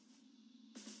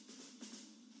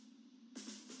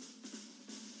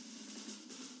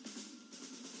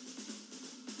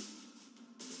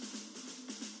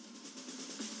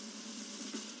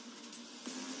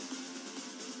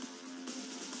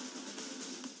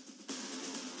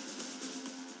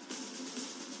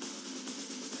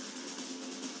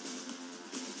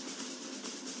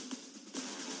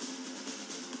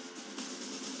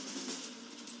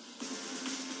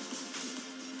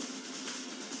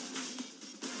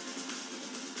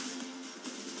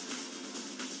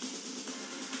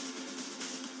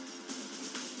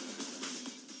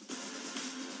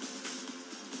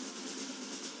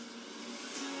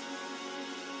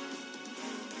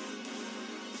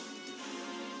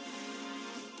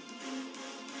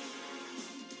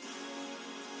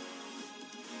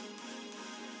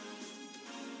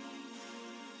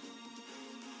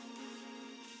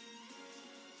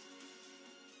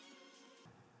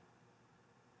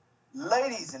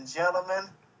Ladies and gentlemen,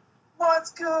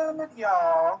 what's good,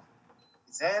 y'all?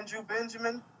 It's Andrew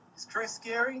Benjamin. It's Chris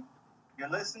Scary. You're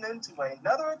listening to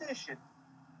another edition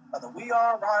of the We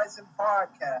Are Rising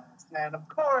podcast. And of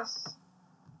course,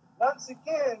 once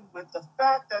again, with the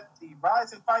fact that the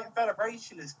Rising Fighting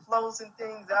Federation is closing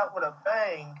things out with a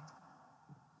bang,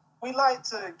 we like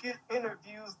to get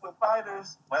interviews with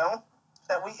fighters, well,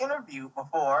 that we interviewed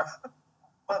before.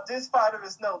 But this fighter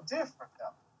is no different,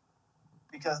 though.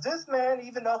 Because this man,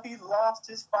 even though he lost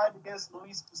his fight against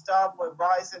Luis Gustavo at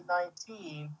Rising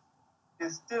 19,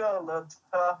 is still a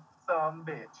tough son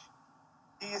bitch.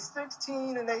 He is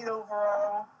 16 and 8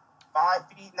 overall, 5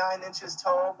 feet 9 inches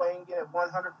tall, weighing in at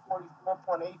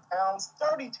 144.8 pounds,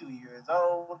 32 years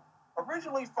old,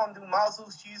 originally from Numazu,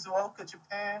 Shizuoka,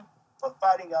 Japan, but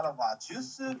fighting out of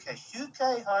Wajusu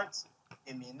Keshuke Hearts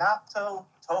in Minato,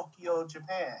 Tokyo,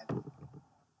 Japan.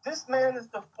 This man is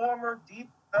the former deep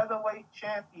featherweight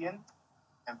champion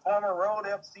and former Road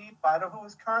FC fighter who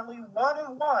is currently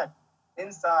 1-1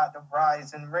 inside the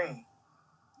Rising ring,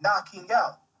 knocking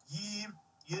out Yi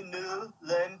Yinu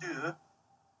Lendu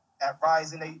at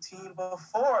Rising 18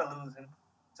 before losing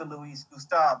to Luis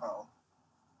Gustavo.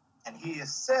 And he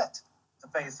is set to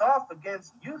face off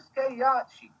against Yusuke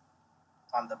Yachi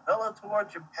on the Bellator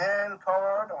Japan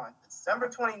card on December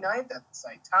 29th at the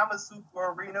Saitama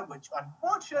Super Arena, which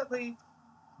unfortunately,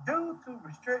 due to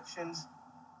restrictions,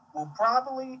 will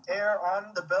probably air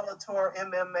on the Bellator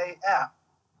MMA app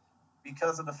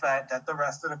because of the fact that the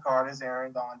rest of the card is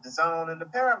airing on DAZN and the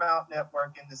Paramount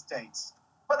Network in the States.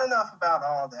 But enough about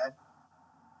all that.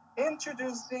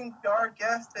 Introducing our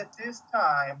guest at this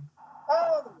time,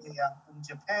 all the way out from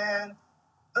Japan,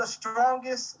 the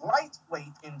strongest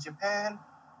lightweight in Japan,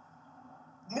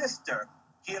 Mr.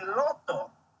 Hiroto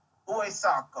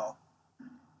Uesako.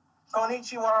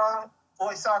 Konnichiwa,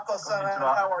 Uesako-san.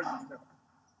 How are you?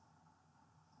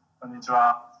 こんにち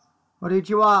は。こんに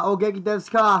ちは。お元気です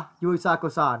か、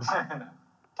Uesako-san?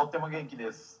 とっても元気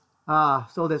です。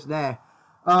そうですね。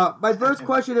My first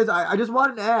question is, I just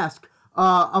wanted to ask,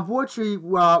 unfortunately,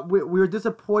 we were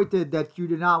disappointed that you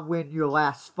did not win your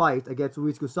last fight against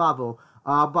Luis Gustavo.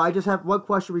 But I just have one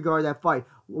question regarding that fight.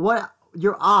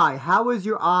 How has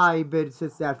your eye been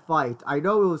since that fight? I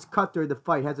know it was cut during the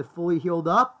fight. Has it fully healed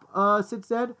up since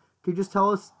then? Can you just tell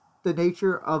us the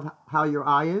nature of how your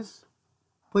eye is?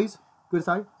 Please,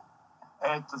 Kudasai.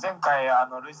 前回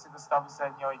ルイス・グスタブ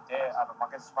戦において負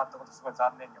けてしまったことすごい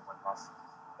残念に思います。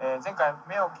前回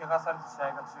目を怪我されて試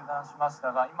合が中断しまし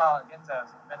たが、今現在は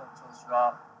その目の調子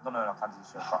はどのような感じで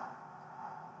しょうか。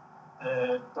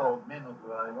目の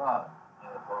具合は、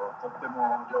とって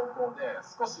も良好で、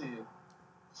少し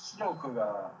視力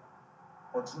が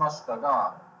落ちました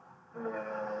が、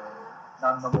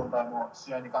何の問題も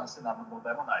試合に関して何の問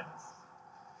題もないです。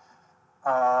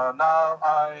Now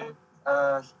I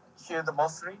hear the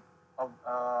mostly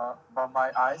about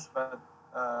my eyes, but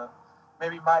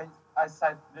maybe my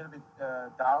eyesight a little bit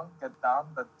get down,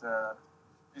 but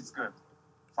it's good,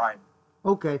 fine.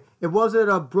 Okay, it wasn't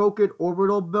a broken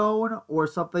orbital bone or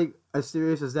something as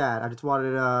serious as that. I just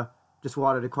wanted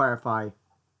to clarify.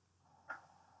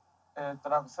 なん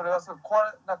かそれは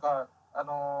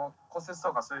骨折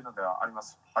とかそういうのではありま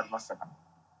したかね。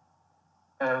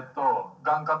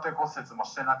眼下底骨折も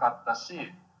してなかった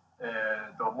し、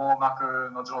網膜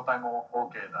の状態も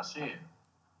OK だし、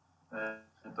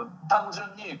単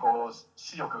純に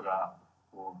視力が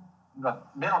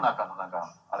目の中の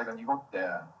あれが濁って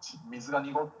水が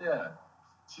濁って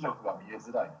視力が見え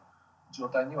づらい状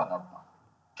態にはなった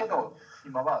けど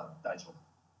今は大丈夫。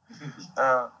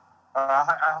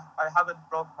I haven't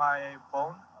broke my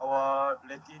bone or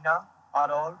retina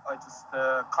at all. I just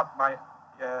cut my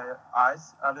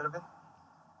eyes a little bit,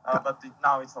 but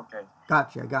now it's okay.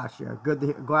 Gotcha.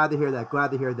 Glad to hear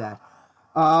that.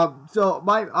 So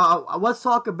let's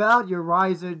talk about your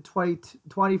Rising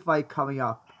 2020 fight coming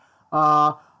up.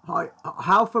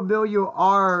 How familiar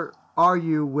are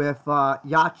you with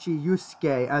Yachi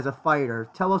Yusuke as a fighter?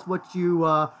 Tell us what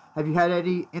have you had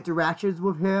any interactions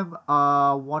with him,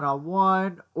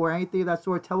 one-on-one or anything of that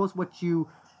sort? Tell us what you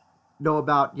know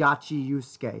about Yachi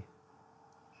Yusuke.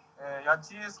 ヤ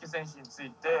チユウスケ選手につ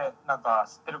いてなんか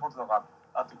知ってることとか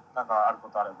あるこ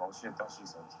とあれば教えてほしい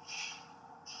そうです。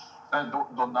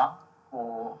どんな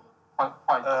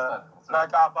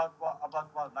like about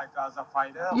what like as a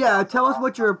fighter? Yeah, tell us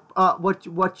what you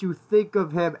think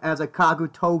of him as a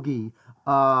kagutogi,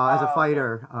 as a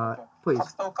fighter, please.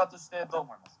 格闘家としてどう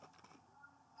思いますか。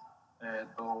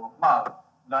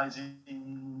雷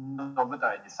神の舞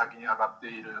台に先に上がって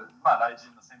いる雷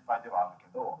神の先輩ではある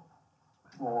けど、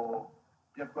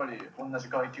やっぱり同じ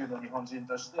階級の日本人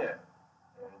として、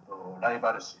ライ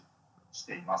バル視し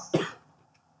ています。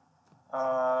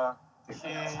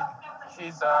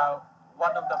He's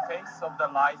one of the face of the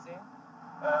Rising,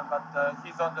 but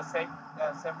he's on the same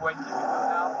weight division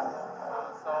now.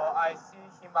 So I see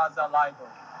him as a rival.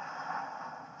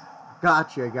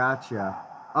 Gotcha.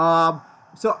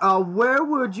 So where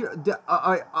would you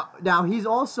now? He's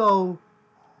also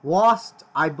lost,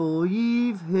 I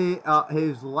believe,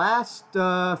 his last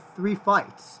 3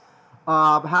 fights.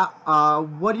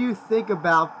 What do you think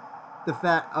about the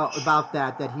fact about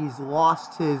that he's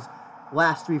lost his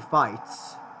last 3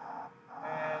 fights?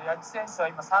 八木選手は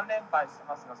今3連敗して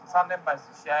ますが、その3連敗す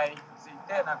る試合につい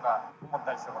てなんか思っ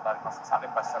たりすることありますか？3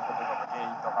連敗したこととか原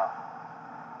因とか。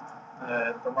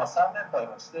まあ3連敗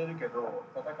はしているけど、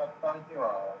戦った相手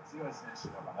は強い選手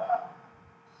だから、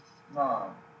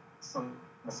まあその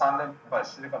3連敗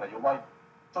してるから弱い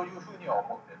というふうには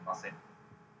思っていません。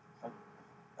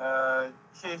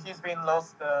He's been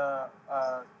lost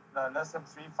less than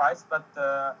 3 fights, but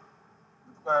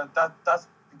that's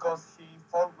because he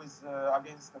fought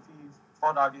against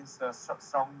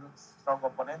strong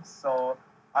opponents. So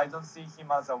I don't see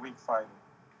him as a weak fighter.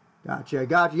 Gotcha.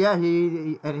 Yeah,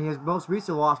 he and his most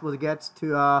recent loss was against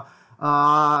not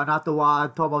the one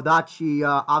Tomodachi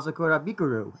Asakura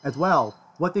Mikuru as well.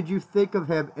 What did you think of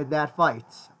him in that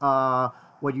fight?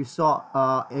 When you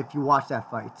saw, if you watched that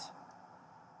fight?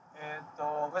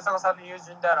 上坂さんの友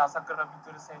人である朝倉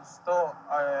未来選手と、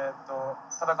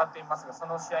戦っていますが、そ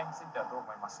の試合についてはどう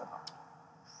思いましたか？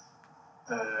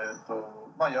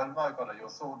まあやる前から予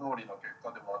想通りの結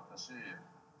果でもあったし、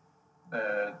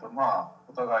まあ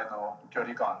お互いの距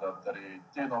離感だったり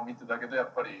っていうのを見てだけど、や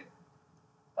っぱり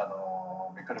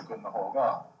みくるくんの方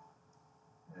が、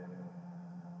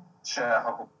試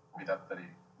合運びだったり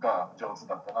が上手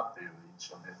だったなっていう印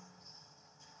象です。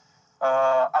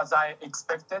As I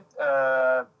expected,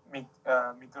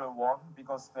 Mikuru won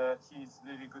because he's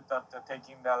really good at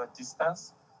taking the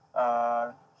distance.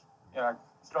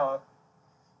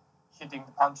 Hitting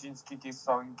punches, kicks,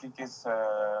 throwing kicks.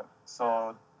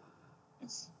 So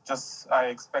it's just I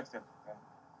expected.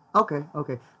 Okay.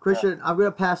 Christian, I'm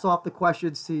gonna pass off the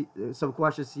questions to some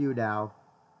questions to you now.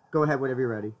 Go ahead whenever you're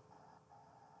ready.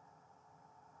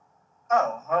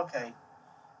 Oh, okay.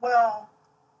 Well,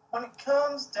 when it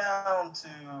comes down to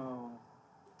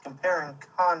comparing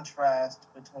contrast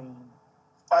between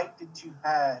the fight that you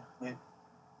had with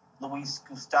Luis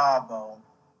Gustavo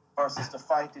versus the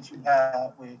fight that you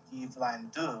had with Yves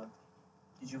Landau,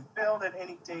 did you feel that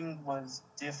anything was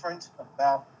different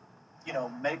about,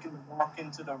 making him walk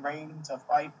into the ring to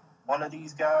fight one of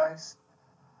these guys?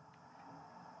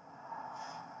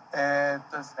 で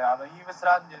すね、イーブス・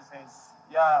ランデル選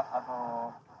手や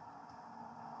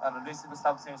ルイス・グス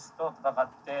タブ選手と戦っ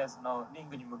てそのリン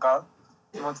グに向かう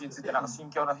気持ちについてなんか心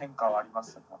境の変化はありま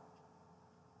したか？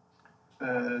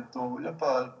やっ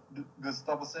ぱグス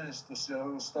タブ選手と試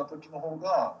合をした時の方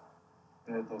が、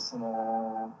そ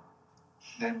の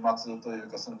年末という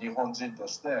かその日本人と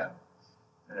して、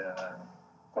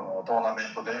このトーナメ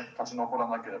ントで勝ち残ら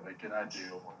なければいけないとい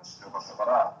う思いが強かったか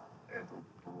ら、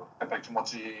やっぱり気持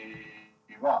ち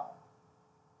は、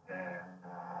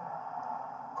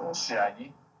この試合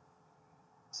に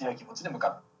強い気持ちで向か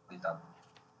っていた。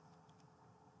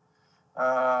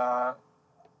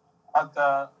At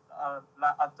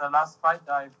the last fight,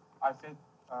 I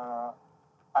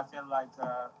feel like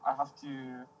I have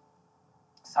to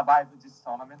survive this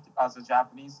tournament as a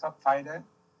Japanese fighter.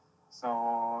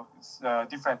 So it's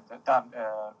different than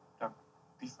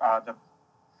the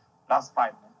last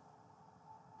fight.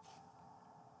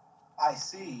 I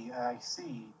see.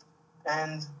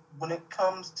 And when it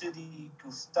comes to the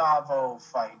Gustavo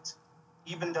fight,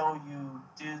 even though you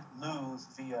did lose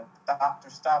via doctor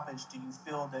stoppage, do you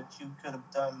feel that you could have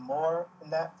done more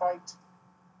in that fight?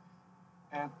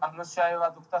 あの試合は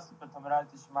ドクターストップで止められ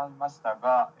てしまいました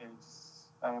が、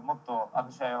もっとあ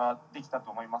の試合はできた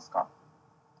と思いますか？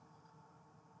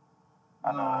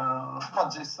まあ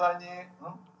実際に、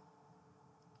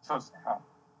そうですね。はい、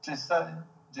実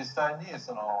際に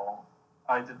その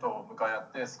相手と向かい合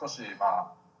って少し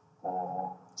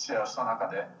こう試合をした中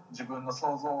で自分の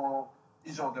想像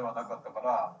以上ではなかったか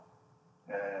ら、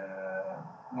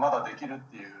まだできるっ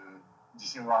ていう自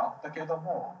信はあったけれど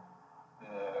も、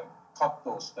カッ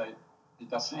トをしてい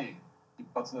たし一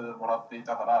発もらってい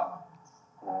たから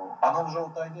あの状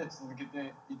態で続け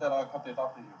ていたら勝てた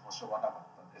という保証はなかっ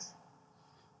たです。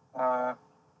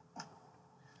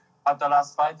At the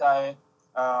last fight,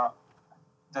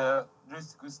 the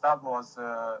Luis Gustavo was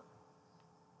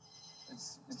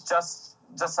it's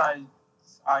just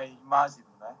I imagine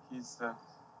he's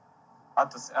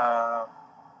at the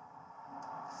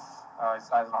I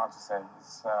don't know how to say.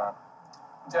 It's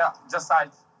just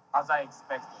as I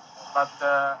expected. But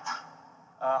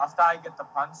after I get the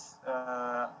punch,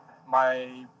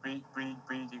 my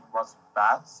breathing was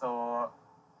bad, so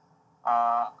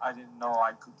I didn't know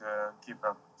I could keep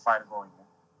a fight going.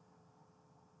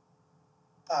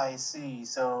 I see.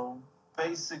 So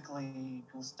basically,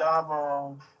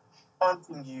 Gustavo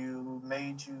punching you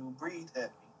made you breathe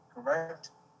heavy,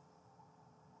 correct?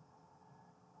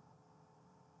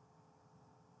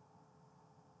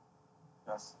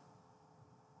 Yes.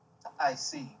 I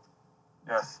see.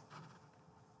 Yes.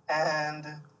 And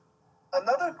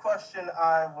another question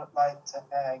I would like to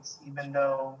ask, even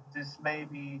though this may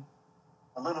be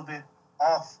a little bit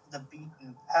off the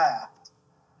beaten path,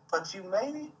 but you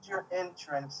made your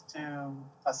entrance to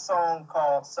a song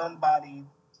called Somebody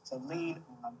to Lean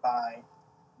On by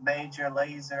Major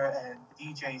Lazer and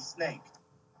DJ Snake.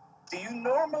 Do you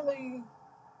normally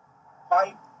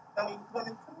fight? I mean, when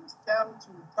it comes down to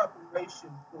preparation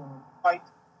for a fight,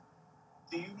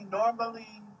 do you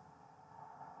normally,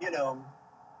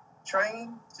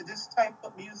 train to this type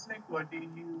of music, or do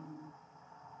you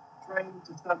train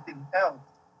to something else,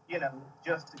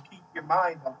 just to keep your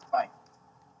mind on fight?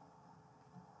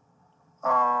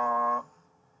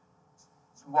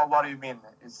 What do you mean?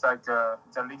 It's like the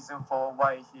reason for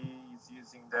why he is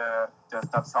using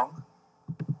that song?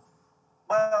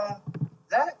 Well,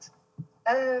 that,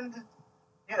 and,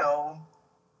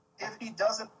 if he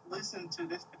doesn't listen to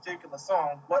this particular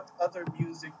song, what other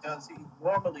music does he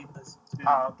normally listen to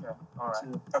Okay.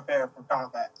 Alright. to prepare for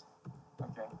combat?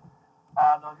 Okay.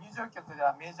 入場曲で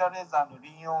はメジャーレーザーの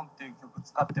リンオンっていう曲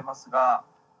使ってますが、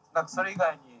なんかそれ以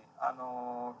外に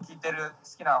聴いてる好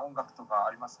きな音楽とか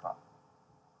ありますか？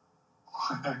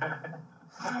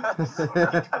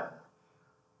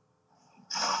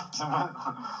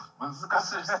難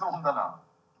しい質問だな。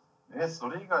そ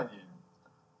れ以外に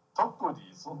特に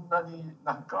そんなに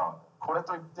なんかこれ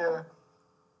といって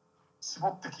絞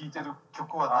って聴いてる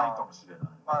曲はないかもしれない。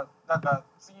まあなんか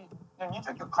次入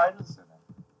場曲変えるんですよね。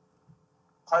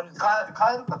変える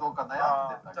かどうか悩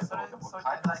んでんだけど、でも変え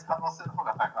ない可能性の方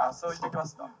が高い。そう言ってきま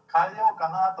すか。変えようか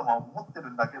なとも思って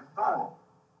るんだけど、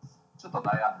ちょっと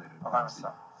悩んでる。わかりまし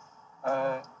た。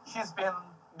He's been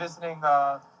listening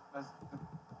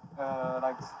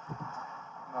like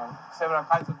several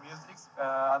kinds of music,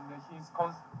 and he's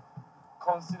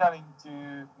considering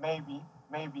to maybe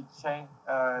change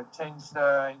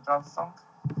the intro song,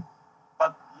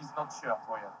 but he's not sure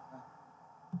for yet.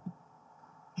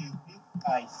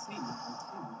 I see.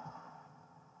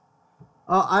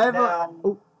 I have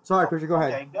Now, sorry, Christian, go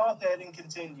ahead. Okay, go ahead and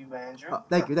continue, Andrew.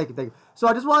 Thank you. So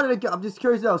I just wanted to I'm just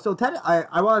curious though. So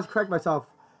I want to correct myself.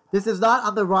 This is not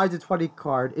on the Ryzen 20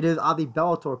 card. It is on the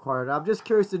Bellator card. I'm just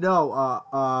curious to know,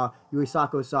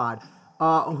 Yuisako-san,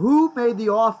 who made the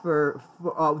offer?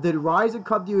 Did Ryzen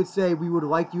come to you and say we would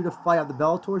like you to fight on the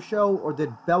Bellator show, or did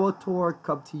Bellator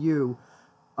come to you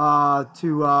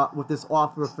with this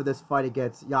offer for this fight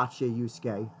against Yachi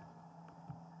Yusuke?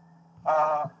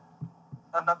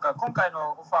 なんか今回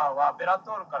のオファーはベラ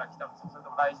トールから来たんですか、それと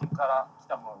もライジンから来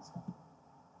たものですか？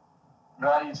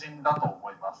ライジンだと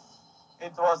思います。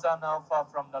It was an offer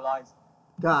from the Ryzen.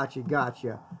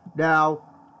 Gotcha. Now,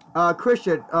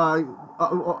 Christian,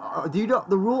 do you know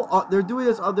the rule? They're doing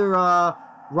this under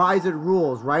Ryzen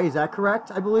rules, right? Is that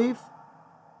correct? I believe.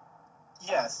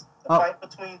 Yes. The fight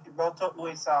between Hiroto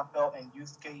Uesako and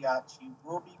Yusuke Yachi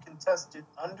will be contested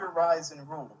under Ryzen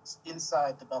rules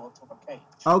inside the Bellator cage.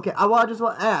 Okay, I just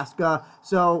want to ask.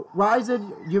 So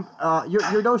Ryzen,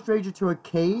 you're no stranger to a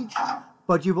cage,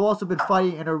 but you've also been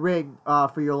fighting in a ring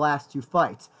for your last two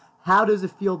fights. How does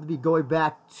it feel to be going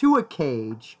back to a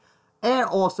cage, and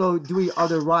also doing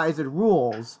other Ryzen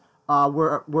rules,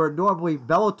 where normally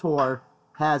Bellator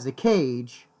has a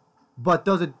cage, but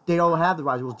they don't have the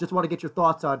Ryzen rules? Just want to get your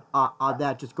thoughts on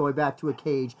that. Just going back to a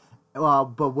cage,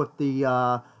 but with the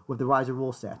Ryzen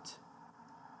rule set.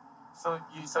 So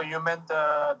you meant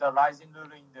the Ryzen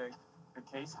rule in the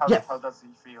case? How does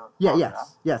it feel?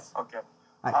 Yes. Okay.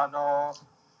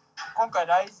 今回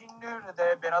ライジンルール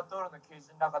でベラトールのケージ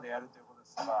の中でやるということで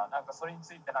すが、なんかそれに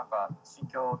ついてなんか心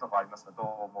境とかありますか？どう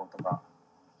思うとか。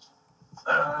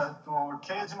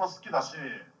ケージも好きだし、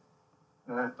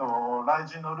ライ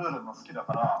ジンのルールも好きだ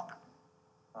から、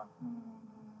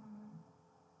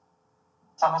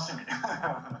楽しみ。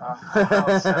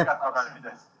試合が楽しみ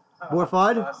です。More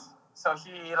fun? So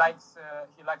he likes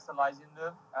the Ryzen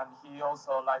rule, and he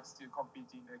also likes to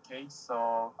compete in the cage.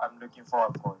 So I'm looking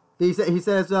forward for it. He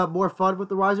says more fun with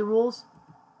the Ryzen rules.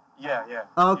 Yeah, yeah.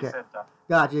 Okay. He said that.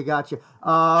 Gotcha.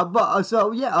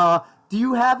 Do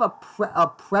you have a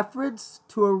preference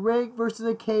to a ring versus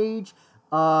a cage?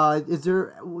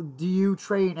 Do you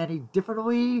train any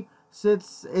differently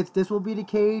since this will be the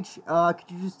cage? Could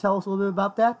you just tell us a little bit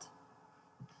about that?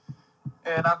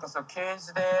 なんかそうケー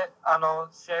ジで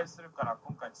試合するから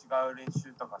今回違う練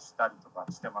習とかしたりとか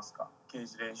してますか？ケー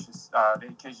ジケー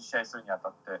ジ試合するにあた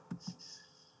って。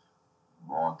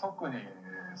もう特に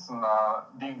そんな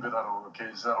リングだろうがケ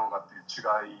ージだろうがっていう違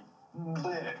い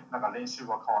でなんか練習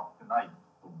は変わってない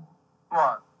と思う。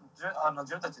まあ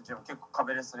自分たちのチーム結構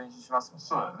壁レス練習しますもんね。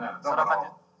そうだよね。だから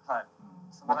はい。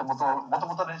もと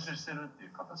もと練習してるってい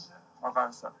う形で。わかり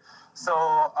ました。So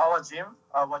our gym,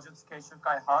 Wajutsu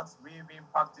Keishukai Hearts, we've been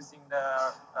practicing the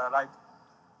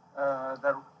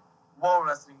wall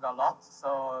wrestling a lot.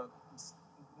 So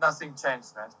nothing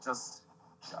changed, man. Just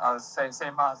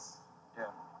same as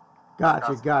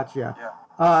Gotcha. Yeah.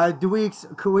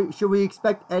 Should we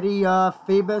expect any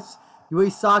famous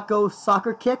Yui Sako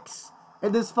soccer kicks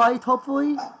in this fight?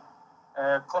 Hopefully.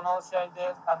 この試合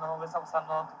で上迫さん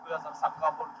の得意技のサッカ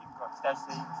ーボールキックは期待し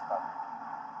ていいですか？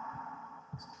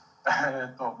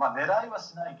まあ狙いは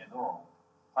しないけ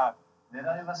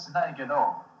ど、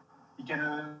いけ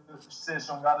るシチュエー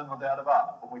ションがあるのであれ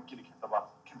ば思いっきり蹴飛ば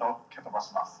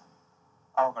します。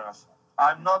わかりました。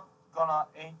I'm not gonna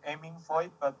aiming for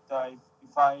it, but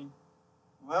if I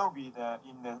will be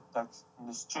in the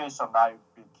situation, I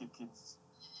will kick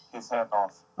his head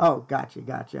off. Oh, gotcha.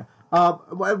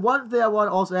 One thing I want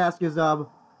to also ask is in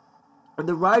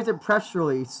the Rizin press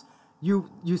release,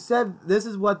 you said this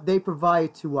is what they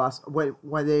provide to us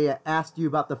when they asked you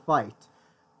about the fight.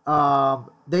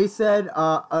 They said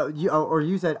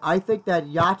you said, I think that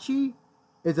Yachi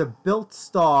is a built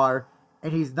star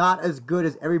and he's not as good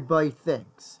as everybody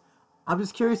thinks. I'm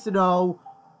just curious to know,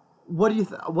 what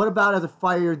about as a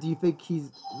fighter do you think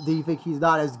he's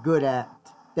not as good at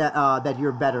that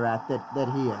you're better at that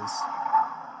he is?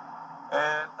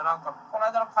 なんかこの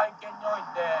間の会見におい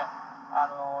て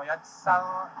八千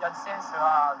選手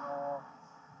は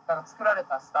なんか作られ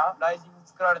たスター、ライジンに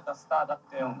作られたスターだっ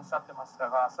ておっしゃってました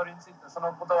が、それについてそ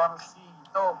の言葉の真意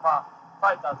と、まあ、フ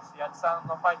ァイターとして八千さん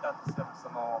のファイターとしてのそ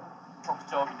の特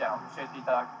徴みたいなのを教えてい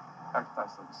ただきたい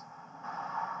そうです。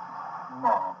ま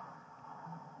あ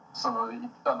言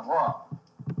ったのは、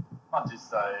まあ実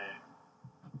際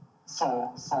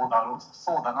そうだ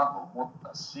なと思っ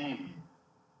たし、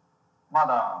ま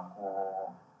だ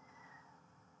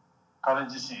彼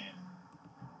自身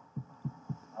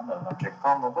結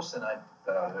果を残してないって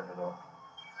言ったらあれだけど、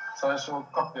最初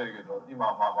勝ってるけど今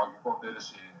はまあ巻き込んでる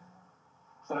し、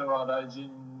それはライジ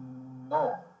ン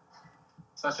の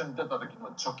最初に出た時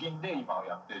の貯金で今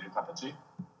やっている形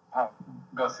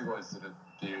がすごいする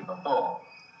っていうのと、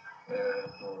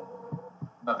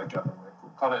なんだっけ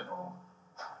彼の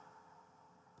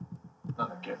フ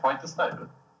ァイトスタイル、フ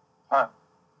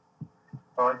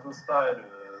ァイトスタイル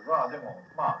はでも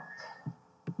まあ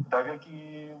打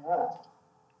撃を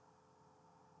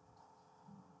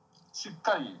しっ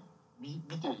かり見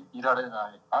ていられ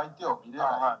ない、相手を見れ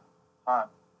な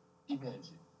いイメー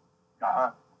ジ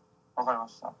が、わかりま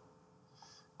した。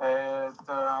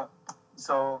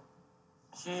So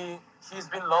he's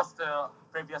been lost the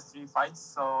previous 3 fights.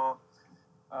 So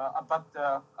but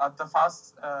at the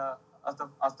first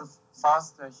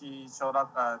he showed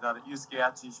up. The Yusuke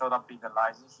Yachi showed up in the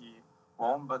Rising. He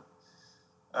won, but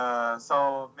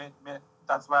so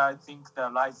that's why I think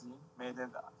the Rising made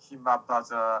him up as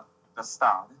the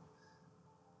star.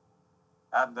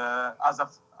 And as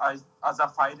a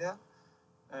fighter,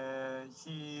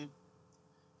 he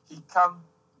can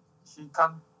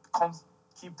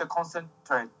keep the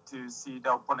concentrate to see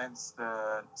the opponent's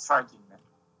striking.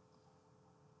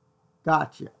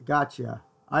 Gotcha.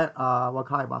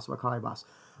 Wakaimasu.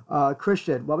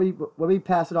 Christian, let me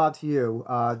pass it on to you.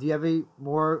 Do you have any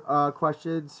more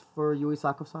questions for Yui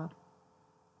Sako-san?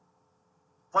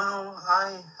 Well,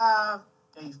 I have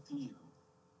a few.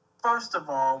 First of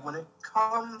all, when it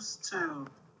comes to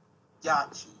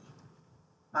Yachi,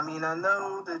 I mean, I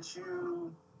know that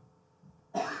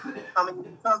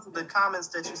because of the comments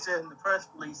that you said in the press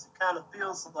release, it kind of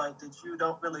feels like that you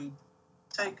don't really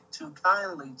take too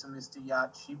kindly to Mr.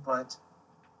 Yachi, but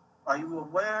are you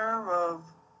aware of,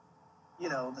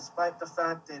 despite the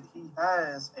fact that he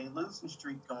has a losing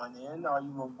streak going in, are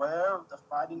you aware of the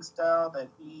fighting style that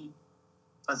he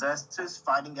possesses,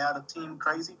 fighting out of Team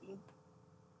Crazy B?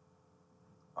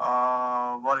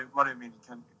 What do you mean?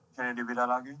 Can you repeat that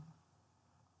again?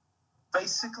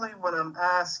 Basically, what I'm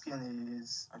asking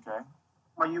is,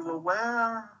 are you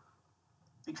aware,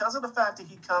 because of the fact that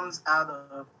he comes out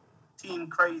of Team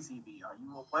Crazy V? Are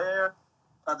you aware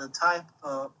of the type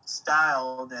of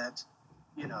style that,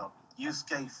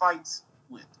 Yusuke fights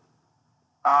with?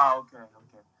 ああ、OK、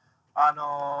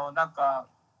OK。なんか、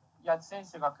矢地選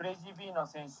手がクレイジー B の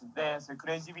選手で、そういうク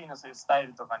レイジー B のそういうスタイ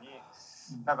ルとかに、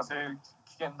なんかそういう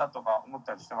危険だとか思っ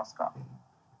たりしてますか？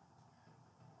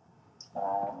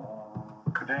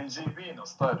クレイジー B の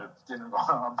スタイルっていうの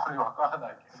があんまりわからな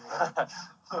いけ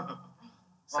ど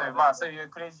そういう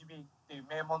クレイジー B っていう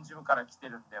名門ジムから来て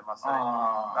るんで、それに、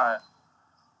は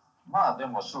い、まあで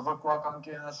も所属は関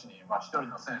係なしに、一人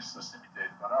の選手として見ている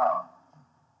から、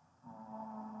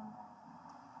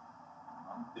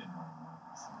なんていうの、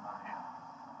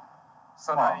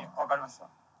そんなにわかりました。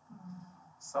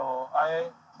So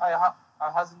I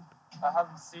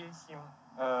haven't seen him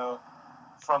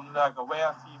from like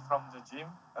where he from the gym.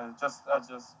 I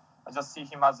just see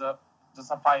him as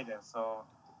just a fighter. So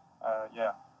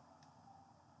yeah.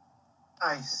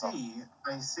 I see.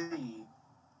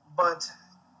 But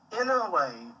in a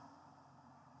way,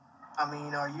 I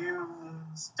mean, are you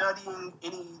studying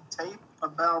any tape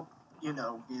about,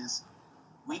 his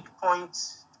weak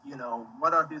points?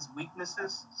 What are his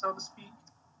weaknesses, so to speak?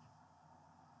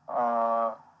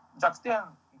 弱点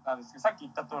なんですけど、さっき言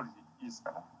った通りでいいです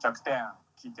かね。弱点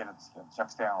聞いてるんですけど、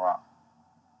弱点は。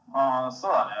そ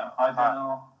うだね。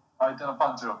相手の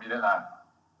パンチを見れない。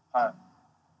はい。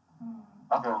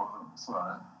あと、そう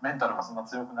だね。メンタルがそんな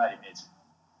強くないイメージ。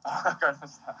わかりま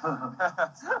した。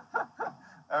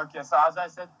Okay, so as I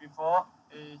said before,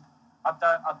 at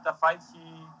the fight, he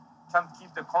can't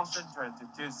keep the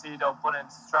concentrated to see the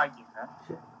opponent striking.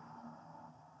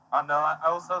 And I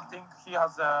also think he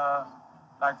has a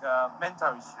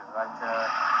mental issue,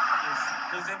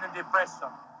 he's in a depression.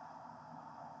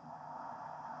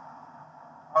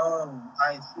 Oh,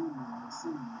 I see.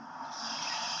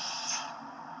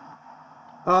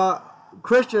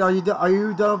 Christian, are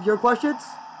you done with your questions?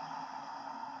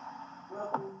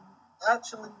 Well,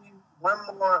 actually, one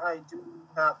more I do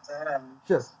have to add.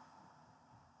 Sure.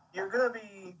 You're going to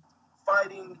be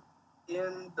fighting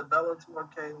in the Bellator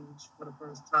cage for the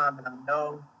first time, and I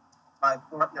know my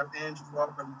partner Andrew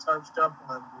already touched up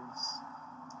on this.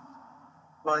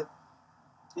 But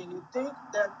do you think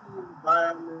that the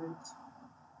environment,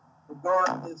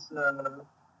 regardless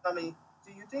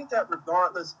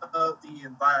of the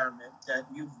environment, that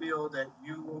you feel that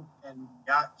you and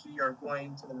Yachi are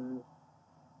going to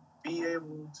be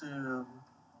able to,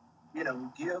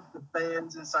 give the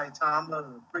fans in Saitama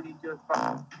a pretty good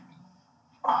fight?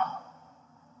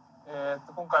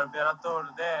 今回のベラトー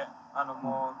ルで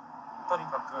もうとに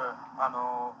かく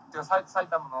埼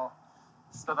玉の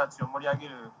人たちを盛り上げ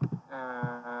る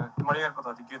こと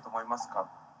ができると思いますか？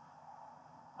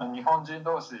日本人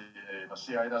同士の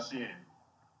試合だし、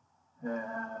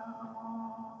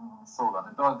そうだ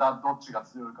ね。どっちが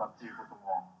強いかっていうこと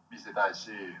も見せたい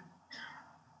し、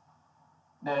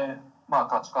で、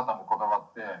勝ち方もこだわ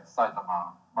って埼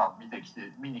玉、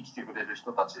見に来てくれる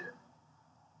人たち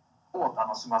を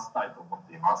楽しませたいと思っ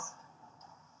ています。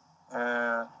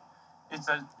It's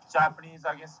a Japanese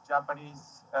against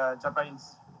Japanese,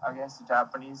 Japanese against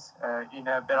Japanese in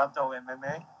a Bellator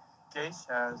MMA case.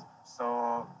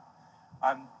 So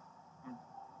I'm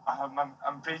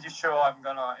pretty sure I'm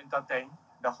gonna entertain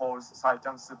the whole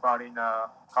Saitan Super Arena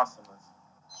customers.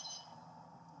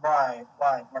 Right.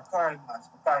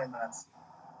 Makarimasu.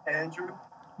 Andrew?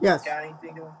 Yes. Got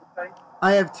anything else to say?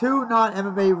 I have two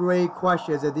non-MMA related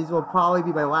questions, and these will probably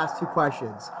be my last two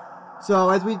questions. So,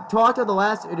 as we talked on the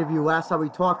last interview, last time we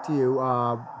talked to you,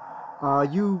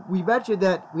 we mentioned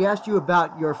that we asked you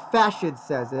about your fashion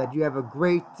sense, and that you have a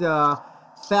great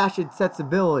fashion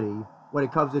sensibility when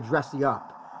it comes to dressing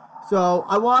up. So,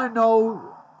 I want to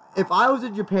know, if I was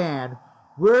in Japan,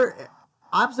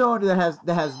 I'm someone that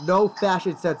has no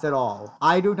fashion sense at all.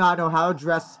 I do not know how to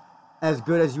dress as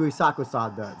good as Yui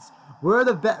Sako-san does. Where are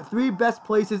the three best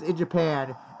places in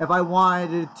Japan if I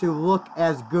wanted to look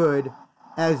as good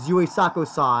as Yui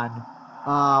Sako-san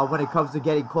when it comes to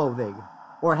getting clothing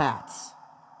or hats?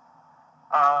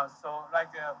 So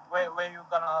where you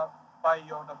gonna buy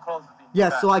your clothes?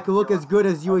 Yes, so I can look as good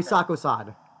as Yui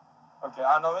Sako-san. Okay,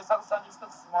 上迫さんに一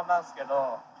つ質問なんですけ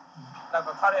ど、なん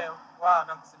か彼は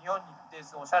日本に行って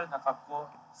おしゃれな格好を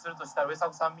するとしたら、上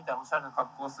迫さんみたいなおしゃれな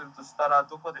格好をするとしたら、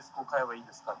どこで服を買えばいい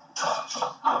ですか？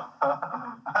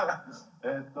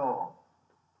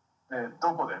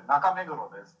どこで？中目黒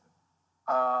です。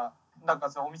なん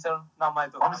かそのお店の名前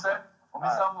とか。お店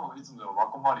はもういつもワ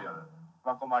コマリアで。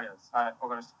ワコマリアです。はい、わ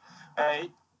かりました。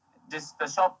This the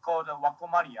shop called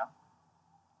Wakomaria.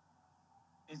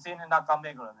 It's in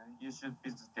Nakameguro. You should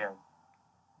visit there.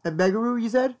 And Meguru, you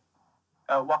said?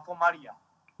 Wakomaria.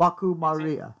 Waku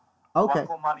Maria. Okay.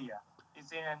 Wako Maria.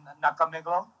 It's in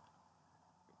Nakameguro.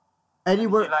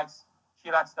 Anywhere.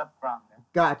 He likes that brand.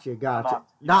 Gotcha. lot,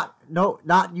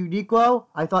 Not Uniqlo.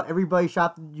 I thought everybody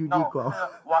shopped in Uniqlo. No,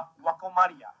 Wako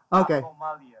Maria. Okay. Wako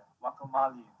Maria.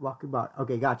 Wakumaria.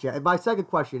 Okay, gotcha. And my second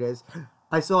question is,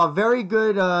 I saw a very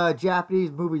good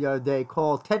Japanese movie the other day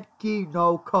called Tenki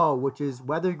no Ko, which is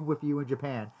Weathering with You in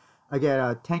Japan. Again,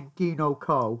 Tenki no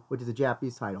Ko, which is a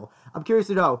Japanese title. I'm curious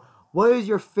to know, what is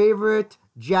your favorite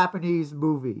Japanese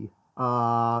movie,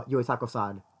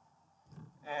 Yoisako-san?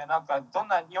 なんか日本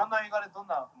の映画でどん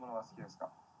なものが好きですか？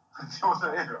日本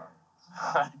の映画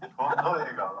日本の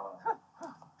映画は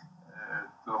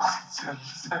全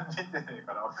然見てねえ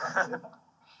から分かんない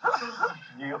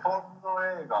日本の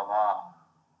映画は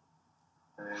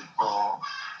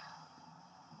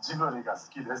ジブリが好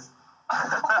きです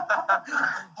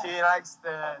He likes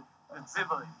the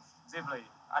Ghibli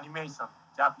animation,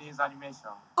 Japanese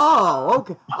animation. Oh,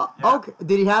 okay. Yeah. Okay.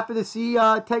 Did he happen to see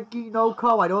Tenki no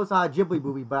Ko? I know it's not a Ghibli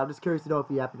movie, but I'm just curious to know if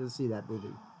he happened to see that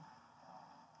movie.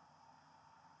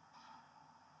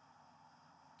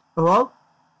 Hello?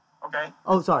 Okay.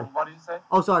 Oh, sorry. What did you say?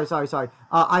 Oh, sorry.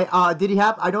 Did he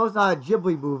have? I know it's not a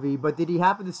Ghibli movie, but did he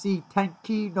happen to see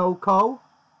Tenki no Ko?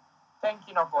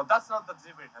 Tenki no Ko. That's not the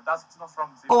Ghibli. That's not from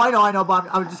Ghibli. Oh, I know, but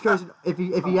I'm just curious if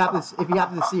he happened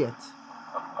to see it.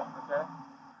 Okay.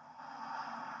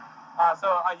 So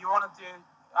you wanted to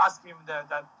ask him that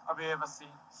have you ever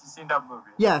seen that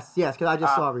movie? Yes, because I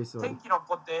just saw it recently. Tenki no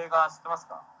Ko って映画知ってます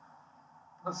か？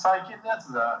最近のや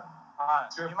つだは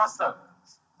い。見ました。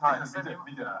はい。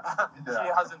見てない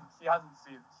He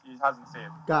hasn't seen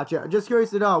it. Gotcha. Just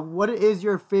curious to know, what is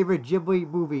your favorite Ghibli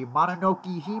movie?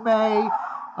 Mononoke Hime?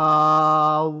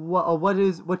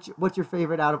 What's your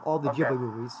favorite out of all the Okay. Ghibli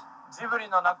movies? ジブリ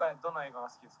の中でどの映画が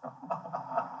好きですか？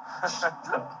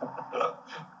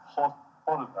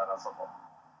掘るんだなそこ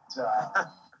じゃ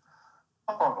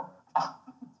あ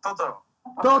トトロ。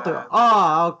 Totoro.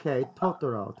 Oh, okay.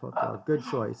 Totoro.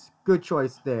 Good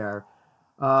choice there.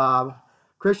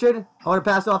 Christian, I want to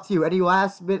pass it off to you. Any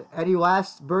last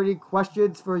burning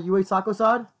questions for Yue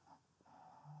Sako-san?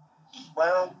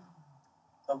 Well,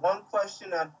 the one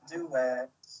question I do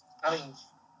ask,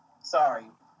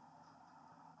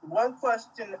 one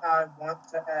question I want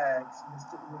to ask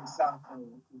Mr.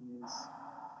 Uesako is,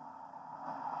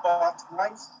 thoughts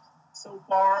life so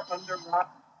far under rock?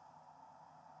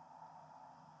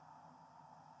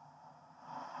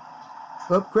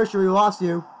 Oh, Christian, we lost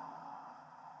you.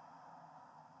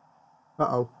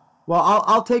 Uh-oh. Well,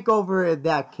 I'll take over in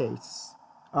that case.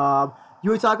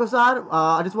 Yue Sako-san,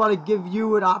 I just want to give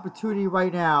you an opportunity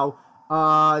right now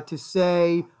to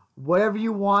say whatever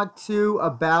you want to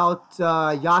about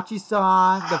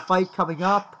Yachi-san, the fight coming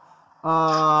up.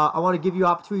 I want to give you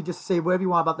an opportunity just to say whatever you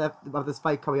want about this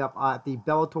fight coming up at the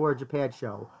Bellator Japan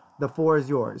show. The floor is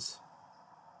yours.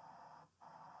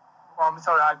 Oh, I'm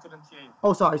sorry, I couldn't hear you.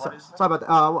 Oh, sorry about that.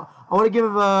 I want to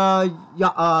give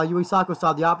Yue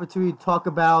Sako-san the opportunity to talk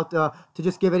about, to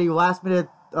just give any last-minute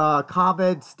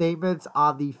comments, statements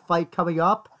on the fight coming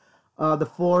up. The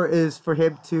floor is for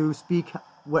him to speak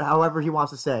however he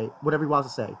wants to say, whatever he wants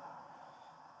to say.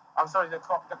 I'm sorry, the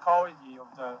quality of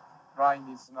the line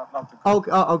is not the Oh,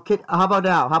 okay. How about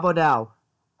now?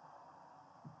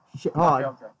 Shit, hold on.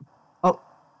 Okay. Oh,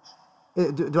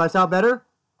 do I sound better?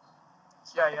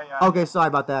 Yeah. Okay, sorry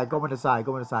about that. Go on the side.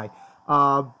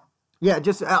 Yeah,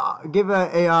 just give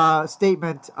a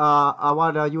statement. I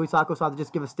want Yue Sako-san to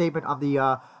just give a statement on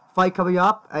the fight coming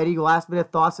up. Any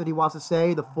last-minute thoughts that he wants to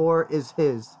say, the floor is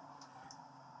his.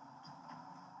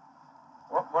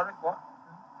 What?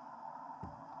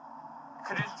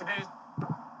 Could you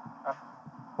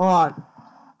Hold on.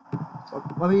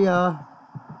 Let me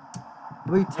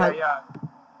type. Yeah.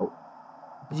 Oh.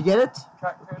 Did you get it?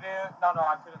 Could you? No,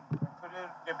 I couldn't. Could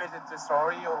you repeat the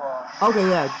story or? Okay,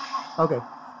 yeah. Okay.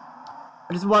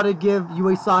 I just want to give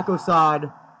Yue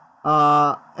Sako-san,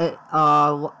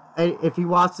 if he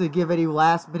wants to give any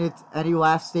last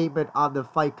statement on the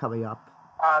fight coming up.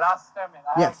 Last statement.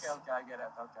 Yes. Okay, I get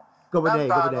it. Okay. Go with なん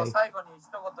か day. 最後に一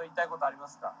言言いたいことありま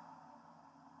すか？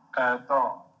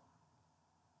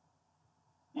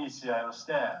いい試合をし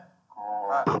て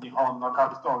日本の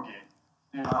格闘技っ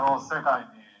ていうのを世界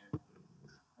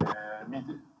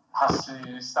に、発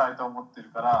信したいと思ってる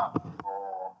から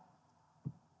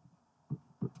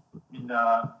みん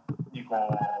なに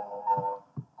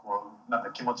なん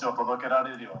か気持ちを届けら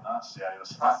れるような試合を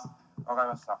します。わかり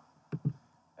ました。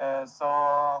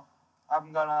So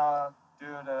I'm gonna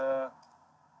do the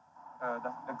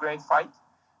great fight,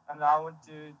 and I want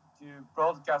to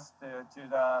broadcast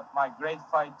my great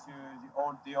fight to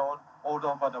all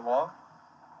over the world.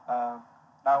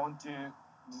 I want to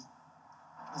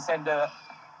send the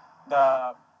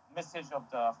message of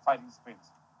the fighting spirit.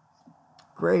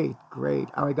 Great.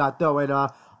 Arigato.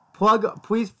 And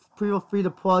please feel free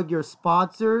to plug your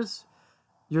sponsors,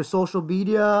 your social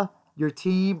media, your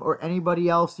team, or anybody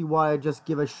else you want to just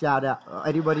give a shout out.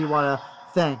 Anybody you want to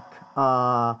thank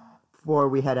before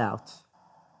we head out.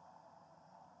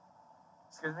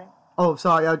 Excuse me? Oh,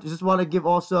 sorry. I just want to give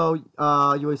also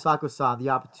Yuisako-san the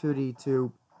opportunity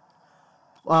to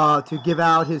give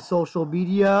out his social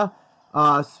media,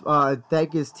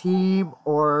 thank his team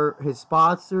or his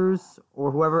sponsors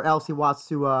or whoever else he wants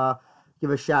to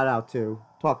give a shout out to.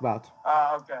 Talk about.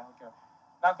 OK。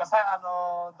なんか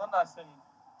どんな人に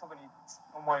特に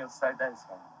思いを伝えたいです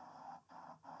か？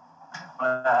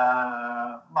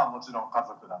まあもちろん家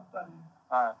族だったり、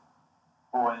はい。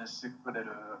応援してくれ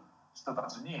る人た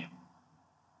ちに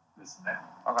ですね。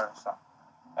わかりました。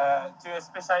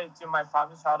Especially to my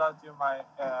family, shout out to my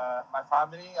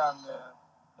family and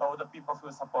all the people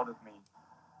who supported me.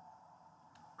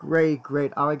 Great.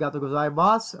 Arigato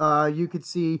gozaimasu. You could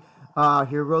see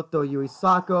Hiroto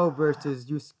Yuisako versus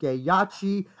Yusuke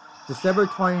Yachi, December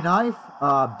 29th,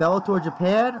 Bellator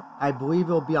Japan. I believe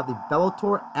it'll be on the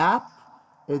Bellator app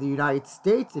in the United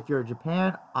States. If you're in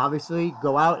Japan, obviously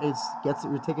go out and get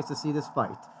your tickets to see this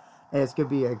fight. And it's going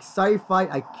to be an exciting fight.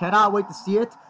 I cannot wait to see it.